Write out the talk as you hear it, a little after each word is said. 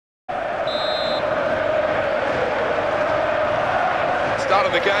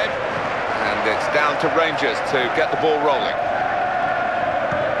start of the game, and it's down to Rangers to get the ball rolling.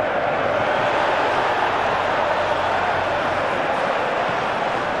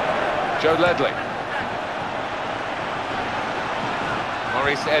 Joe Ledley.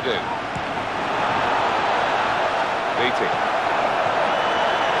 Maurice Edu. Beattie.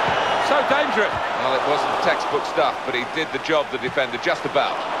 So dangerous. Well, it wasn't textbook stuff, but he did the job, the defender, just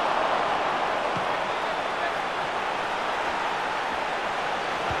about.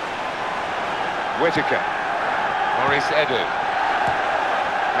 Whittaker. Maurice Edu.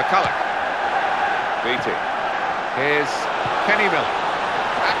 McCulloch. Beattie. Here's Kenny Miller.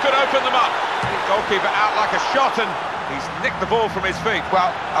 That could open them up. The goalkeeper out like a shot, and he's nicked the ball from his feet. Well,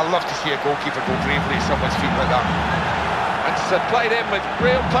 I love to see a goalkeeper go bravely at someone's feet like that. And it's played in with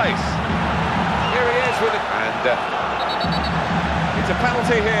real pace. Here he is with it. And it's a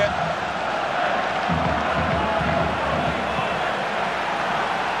penalty here.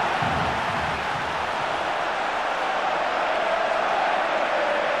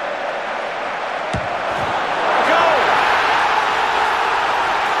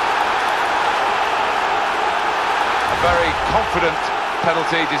 Very confident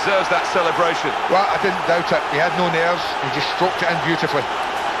penalty, deserves that celebration. Well, I didn't doubt it. He had no nerves, he just stroked it in beautifully.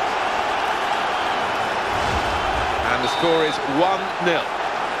 And the score is 1-0.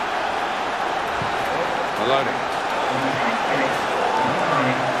 Maloney.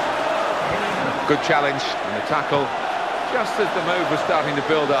 Good challenge, and the tackle, just as the move was starting to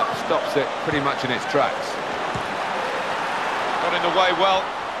build up, stops it pretty much in its tracks. Got in the way well,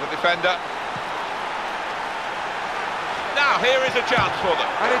 the defender. Now, here is a chance for them.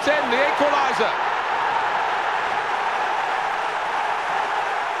 And it's in, the equaliser.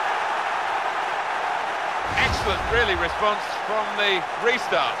 Excellent, really, response from the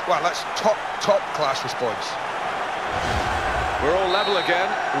restart. Well, that's top-class response. We're all level again.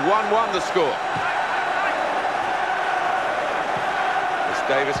 1-1 the score. It's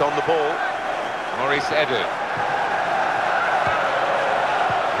Davis on the ball. Maurice Edu.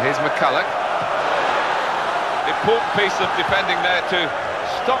 Here's McCulloch. Important piece of defending there to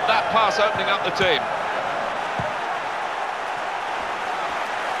stop that pass opening up the team.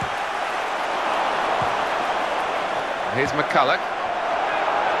 Here's McCulloch.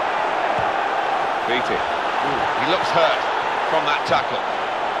 Beattie. He looks hurt from that tackle.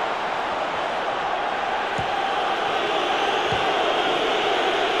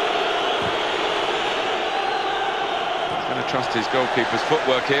 He's going to trust his goalkeeper's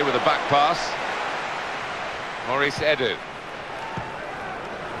footwork here with a back pass. Maurice Edu.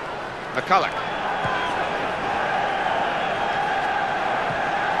 McCulloch.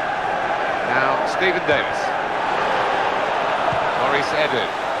 Now Stephen Davis. Maurice Edu.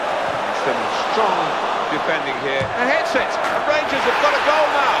 Some strong defending here. And hits it. The Rangers have got a goal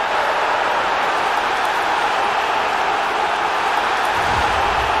now.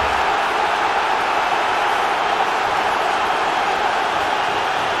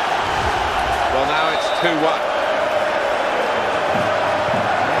 Well, now it's 2-1.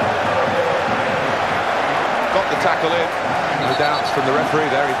 Got the tackle in. No doubts from the referee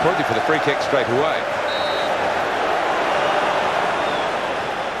there. He pointed for the free kick straight away.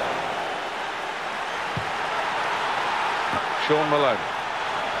 Sean Maloney.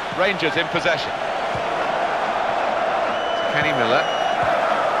 Rangers in possession. Kenny Miller.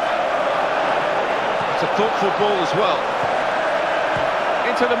 It's a thoughtful ball as well.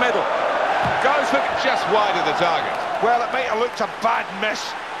 Into the middle. Goes for just wide of the target. Well, it might have looked a bad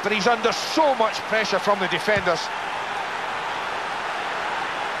miss, but he's under so much pressure from the defenders.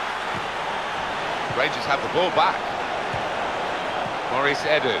 Rangers have the ball back. Maurice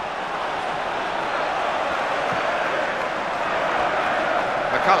Edu.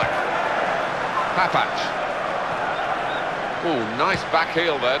 McCulloch. Papach. Oh, nice back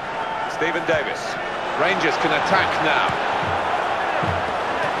heel then. Stephen Davis. Rangers can attack now.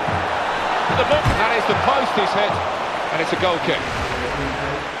 The ball, and that is the post he's hit, and it's a goal kick.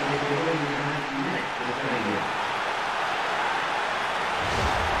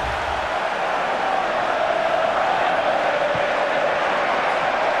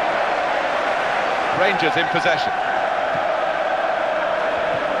 Rangers in possession.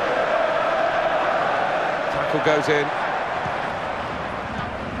 Tackle goes in.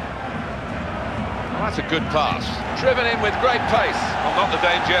 Well, that's a good pass. Driven in with great pace. Well, not the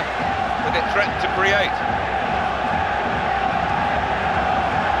danger, but it threatened to create.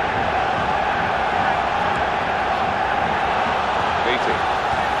 Beattie.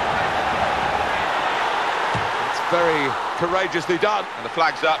 It's very courageously done. And the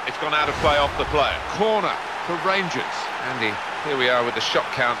flag's up, it's gone out of play off the player. Corner. for Rangers. Andy, here we are with the shot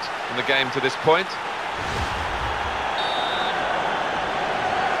count in the game to this point.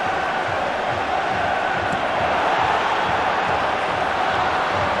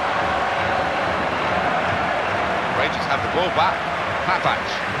 Rangers have the ball back. Papach.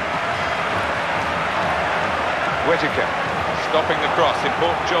 Whittaker stopping the cross.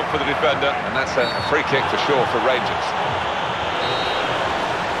 Important job for the defender, and that's a free kick for sure for Rangers.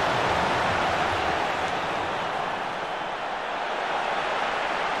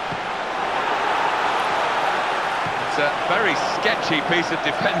 It's a very sketchy piece of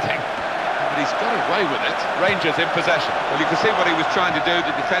defending, but he's got away with it. Rangers in possession. Well, you can see what he was trying to do.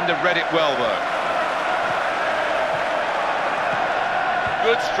 The defender read it well, though.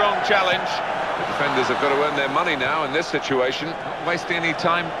 Good, strong challenge. The defenders have got to earn their money now in this situation. Not wasting any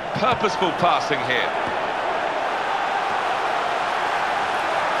time. Purposeful passing here.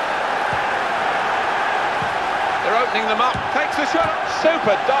 They're opening them up. Takes the shot.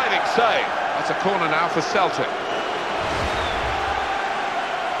 Super diving save. That's a corner now for Celtic.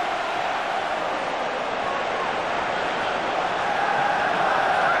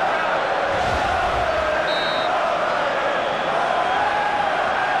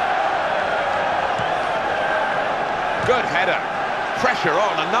 Good header. Pressure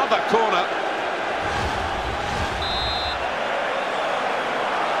on, another corner.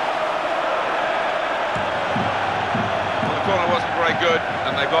 Well, the corner wasn't very good,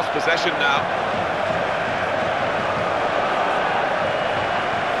 and they've lost possession now.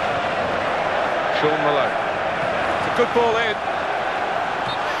 Sean Malone. It's a good ball in.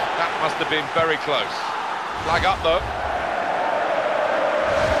 That must have been very close. Flag up, though.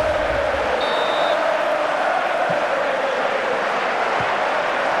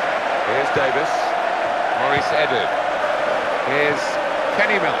 Here's Davis, Maurice Edu, here's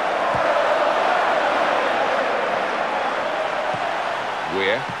Kenny Miller,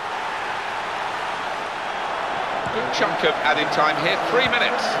 Weir. Good chunk of added time here, 3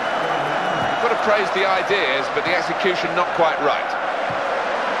 minutes. You've got to praise the ideas, but the execution not quite right.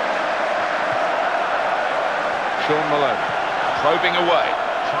 Sean Malone, probing away,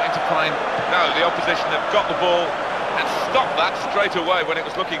 trying to find... No, the opposition have got the ball and stopped that straight away when it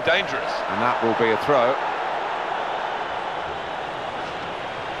was looking dangerous. And that will be a throw.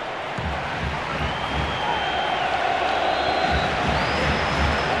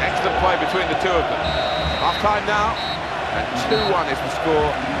 Excellent play between the two of them. Half-time now, and 2-1 is the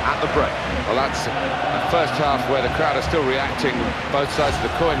score at the break. Well, that's the first half where the crowd are still reacting, both sides of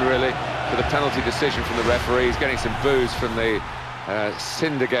the coin, really, to the penalty decision from the referee. He's getting some boos from the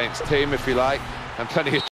sinned against team, if you like, and plenty of